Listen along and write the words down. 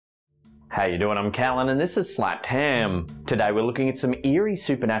How you doing? I'm Callan and this is Slapped Ham. Today we're looking at some eerie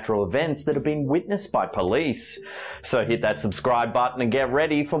supernatural events that have been witnessed by police. So hit that subscribe button and get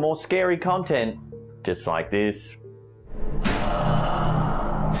ready for more scary content, just like this.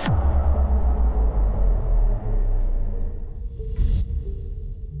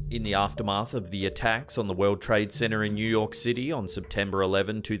 In the aftermath of the attacks on the World Trade Center in New York City on September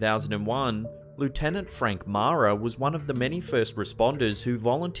 11, 2001, Lieutenant Frank Mara was one of the many first responders who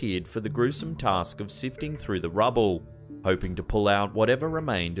volunteered for the gruesome task of sifting through the rubble, hoping to pull out whatever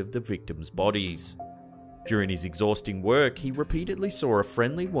remained of the victims' bodies. During his exhausting work, he repeatedly saw a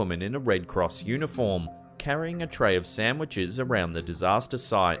friendly woman in a Red Cross uniform carrying a tray of sandwiches around the disaster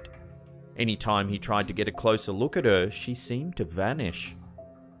site. Anytime he tried to get a closer look at her, she seemed to vanish.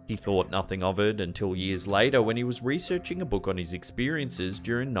 He thought nothing of it until years later when he was researching a book on his experiences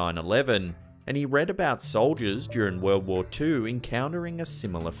during 9/11, and he read about soldiers during World War II encountering a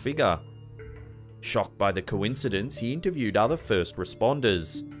similar figure. Shocked by the coincidence, he interviewed other first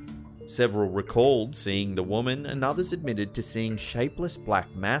responders. Several recalled seeing the woman, and others admitted to seeing shapeless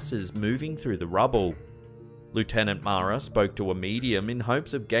black masses moving through the rubble. Lieutenant Mara spoke to a medium in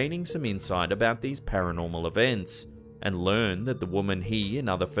hopes of gaining some insight about these paranormal events, and learned that the woman he and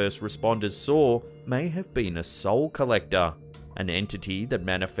other first responders saw may have been a soul collector, an entity that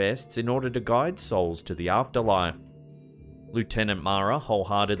manifests in order to guide souls to the afterlife. Lieutenant Mara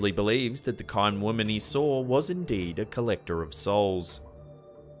wholeheartedly believes that the kind woman he saw was indeed a collector of souls.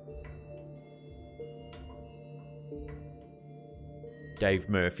 Dave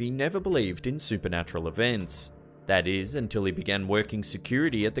Murphy never believed in supernatural events. That is, until he began working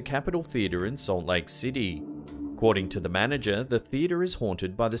security at the Capitol Theatre in Salt Lake City. According to the manager, the theatre is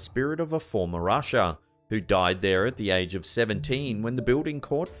haunted by the spirit of a former usher, who died there at the age of 17 when the building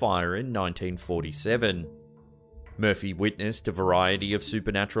caught fire in 1947. Murphy witnessed a variety of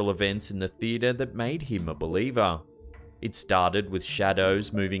supernatural events in the theatre that made him a believer. It started with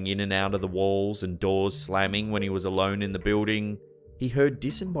shadows moving in and out of the walls and doors slamming when he was alone in the building. He heard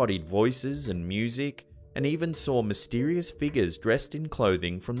disembodied voices and music, and even saw mysterious figures dressed in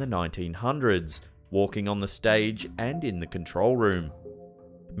clothing from the 1900s, walking on the stage and in the control room.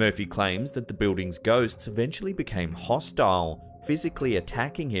 Murphy claims that the building's ghosts eventually became hostile, physically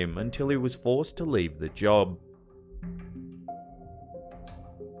attacking him until he was forced to leave the job.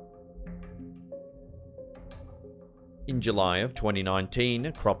 In July of 2019,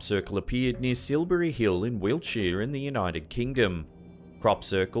 a crop circle appeared near Silbury Hill in Wiltshire in the United Kingdom. Crop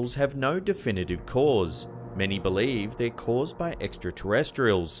circles have no definitive cause. Many believe they're caused by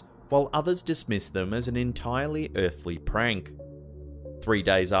extraterrestrials, while others dismiss them as an entirely earthly prank. 3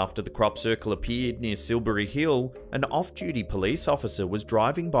 days after the crop circle appeared near Silbury Hill, an off-duty police officer was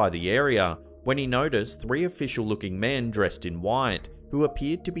driving by the area when he noticed 3 official-looking men dressed in white who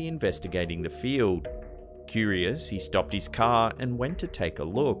appeared to be investigating the field. Curious, he stopped his car and went to take a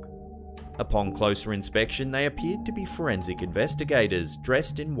look. Upon closer inspection, they appeared to be forensic investigators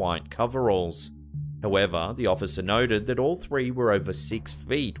dressed in white coveralls. However, the officer noted that all 3 were over 6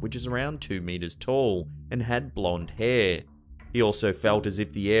 feet, which is around 2 meters tall, and had blonde hair. He also felt as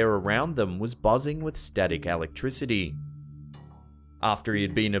if the air around them was buzzing with static electricity. After he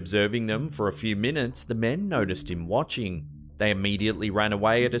had been observing them for a few minutes, the men noticed him watching. They immediately ran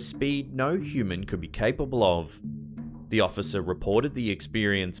away at a speed no human could be capable of. The officer reported the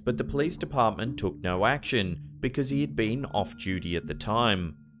experience, but the police department took no action because he had been off duty at the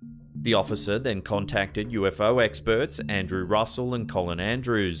time. The officer then contacted UFO experts Andrew Russell and Colin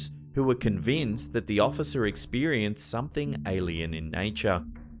Andrews, who were convinced that the officer experienced something alien in nature.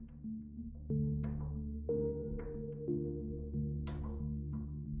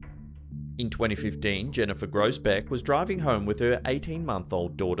 In 2015, Jennifer Grosbeck was driving home with her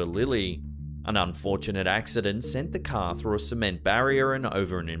 18-month-old daughter Lily. An unfortunate accident sent the car through a cement barrier and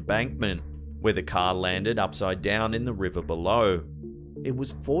over an embankment, where the car landed upside down in the river below. It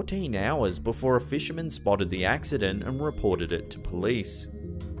was 14 hours before a fisherman spotted the accident and reported it to police.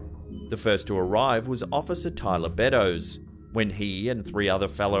 The first to arrive was Officer Tyler Beddoes. When he and 3 other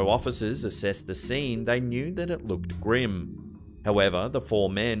fellow officers assessed the scene, they knew that it looked grim. However, the 4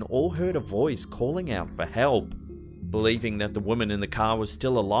 men all heard a voice calling out for help. Believing that the woman in the car was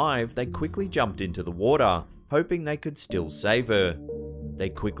still alive, they quickly jumped into the water, hoping they could still save her. They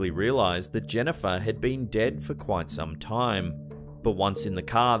quickly realized that Jennifer had been dead for quite some time. But once in the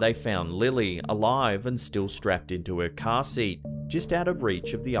car, they found Lily alive and still strapped into her car seat, just out of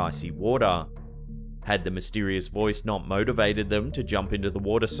reach of the icy water. Had the mysterious voice not motivated them to jump into the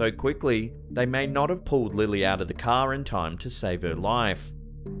water so quickly, they may not have pulled Lily out of the car in time to save her life.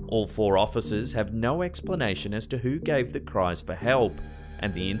 All 4 officers have no explanation as to who gave the cries for help,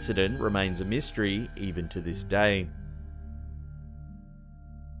 and the incident remains a mystery even to this day.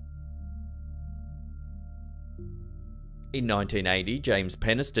 In 1980, James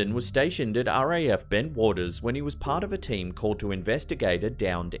Penniston was stationed at RAF Bentwaters when he was part of a team called to investigate a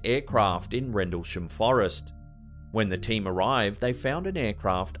downed aircraft in Rendlesham Forest. When the team arrived, they found an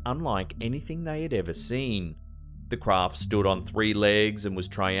aircraft unlike anything they had ever seen. The craft stood on 3 legs and was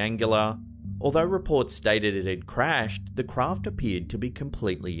triangular. Although reports stated it had crashed, the craft appeared to be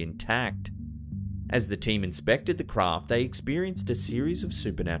completely intact. As the team inspected the craft, they experienced a series of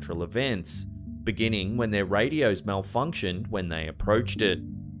supernatural events, beginning when their radios malfunctioned when they approached it.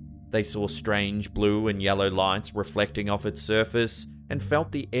 They saw strange blue and yellow lights reflecting off its surface and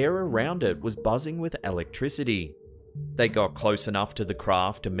felt the air around it was buzzing with electricity. They got close enough to the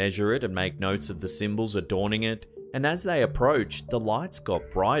craft to measure it and make notes of the symbols adorning it, and as they approached, the lights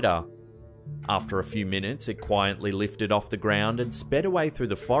got brighter. After a few minutes, it quietly lifted off the ground and sped away through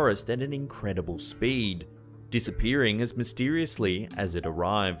the forest at an incredible speed, disappearing as mysteriously as it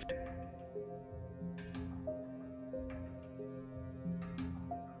arrived.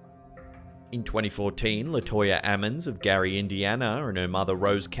 In 2014, Latoya Ammons of Gary, Indiana, and her mother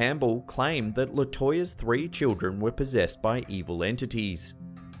Rose Campbell claimed that Latoya's 3 children were possessed by evil entities.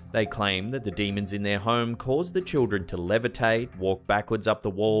 They claimed that the demons in their home caused the children to levitate, walk backwards up the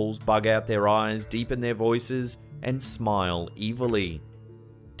walls, bug out their eyes, deepen their voices, and smile evilly.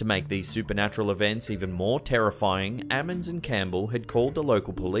 To make these supernatural events even more terrifying, Ammons and Campbell had called the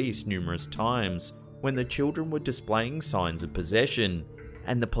local police numerous times when the children were displaying signs of possession,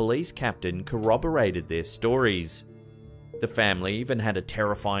 and the police captain corroborated their stories. The family even had a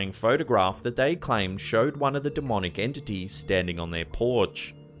terrifying photograph that they claimed showed one of the demonic entities standing on their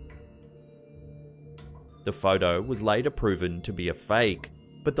porch. The photo was later proven to be a fake,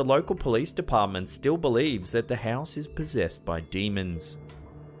 but the local police department still believes that the house is possessed by demons.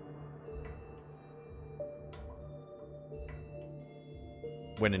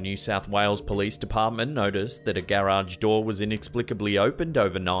 When a New South Wales police department noticed that a garage door was inexplicably opened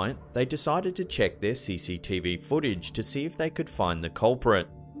overnight, they decided to check their CCTV footage to see if they could find the culprit.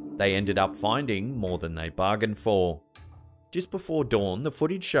 They ended up finding more than they bargained for. Just before dawn, the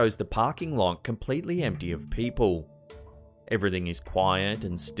footage shows the parking lot completely empty of people. Everything is quiet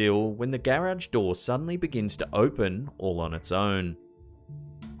and still when the garage door suddenly begins to open all on its own.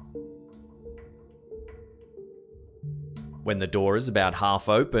 When the door is about half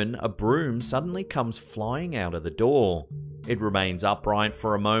open, a broom suddenly comes flying out of the door. It remains upright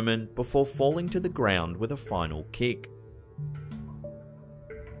for a moment before falling to the ground with a final kick.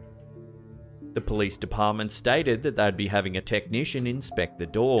 The police department stated that they'd be having a technician inspect the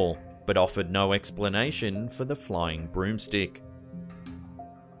door, but offered no explanation for the flying broomstick.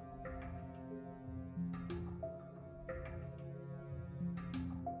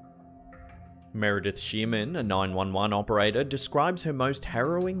 Meredith Shearman, a 911 operator, describes her most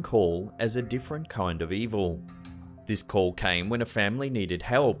harrowing call as a different kind of evil. This call came when a family needed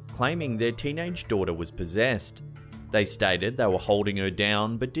help, claiming their teenage daughter was possessed. They stated they were holding her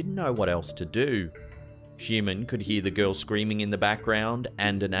down but didn't know what else to do. Shearman could hear the girl screaming in the background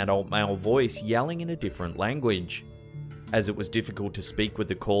and an adult male voice yelling in a different language. As it was difficult to speak with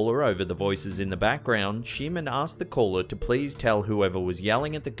the caller over the voices in the background, Shearman asked the caller to please tell whoever was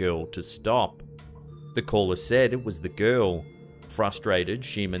yelling at the girl to stop. The caller said it was the girl. Frustrated,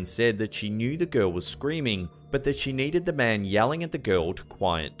 Shearman said that she knew the girl was screaming, but that she needed the man yelling at the girl to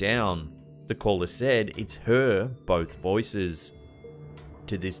quiet down. The caller said it's her, both voices.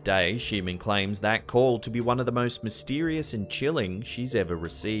 To this day, Shearman claims that call to be one of the most mysterious and chilling she's ever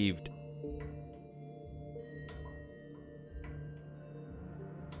received.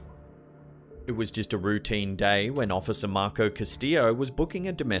 It was just a routine day when Officer Marco Castillo was booking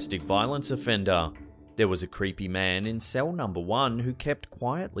a domestic violence offender. There was a creepy man in cell number 1 who kept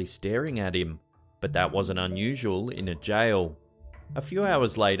quietly staring at him, but that wasn't unusual in a jail. A few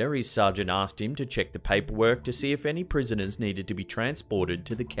hours later, his sergeant asked him to check the paperwork to see if any prisoners needed to be transported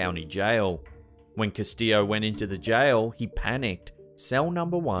to the county jail. When Castillo went into the jail, he panicked. Cell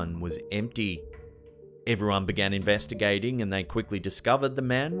number 1 was empty. Everyone began investigating and they quickly discovered the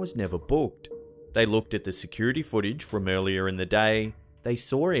man was never booked. They looked at the security footage from earlier in the day. They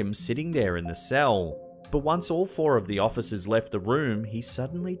saw him sitting there in the cell, but once all 4 of the officers left the room, he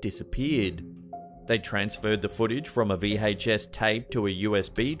suddenly disappeared. They transferred the footage from a VHS tape to a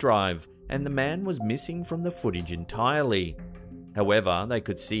USB drive, and the man was missing from the footage entirely. However, they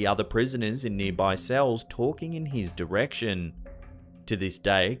could see other prisoners in nearby cells talking in his direction. To this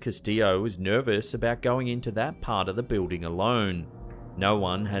day, Castillo is nervous about going into that part of the building alone. No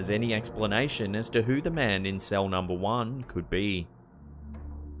one has any explanation as to who the man in cell number 1 could be.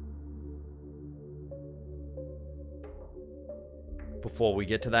 Before we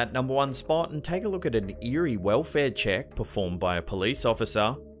get to that number 1 spot and take a look at an eerie welfare check performed by a police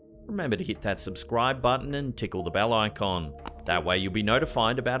officer, remember to hit that subscribe button and tickle the bell icon. That way you'll be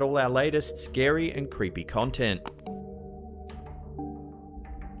notified about all our latest scary and creepy content.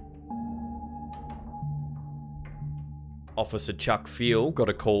 Officer Chuck Field got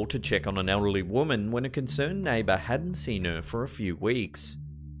a call to check on an elderly woman when a concerned neighbour hadn't seen her for a few weeks.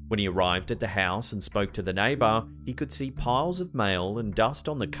 When he arrived at the house and spoke to the neighbour, he could see piles of mail and dust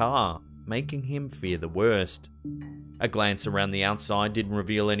on the car, making him fear the worst. A glance around the outside didn't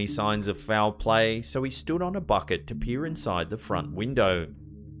reveal any signs of foul play, so he stood on a bucket to peer inside the front window.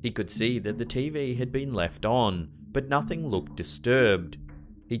 He could see that the TV had been left on, but nothing looked disturbed.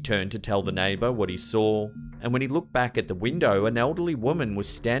 He turned to tell the neighbour what he saw, and when he looked back at the window, an elderly woman was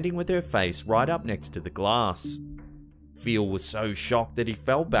standing with her face right up next to the glass. Field was so shocked that he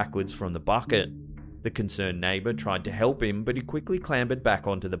fell backwards from the bucket. The concerned neighbour tried to help him, but he quickly clambered back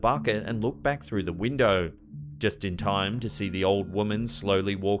onto the bucket and looked back through the window, just in time to see the old woman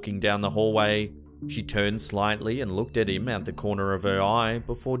slowly walking down the hallway. She turned slightly and looked at him out the corner of her eye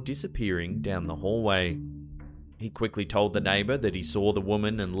before disappearing down the hallway. He quickly told the neighbour that he saw the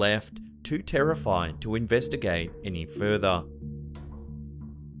woman and left, too terrified to investigate any further.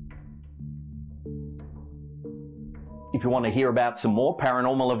 If you want to hear about some more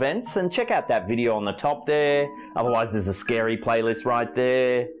paranormal events, then check out that video on the top there. Otherwise, there's a scary playlist right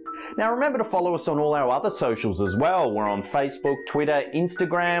there. Now remember to follow us on all our other socials as well. We're on Facebook, Twitter,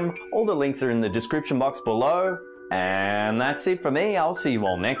 Instagram. All the links are in the description box below. And that's it for me. I'll see you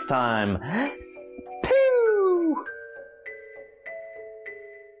all next time.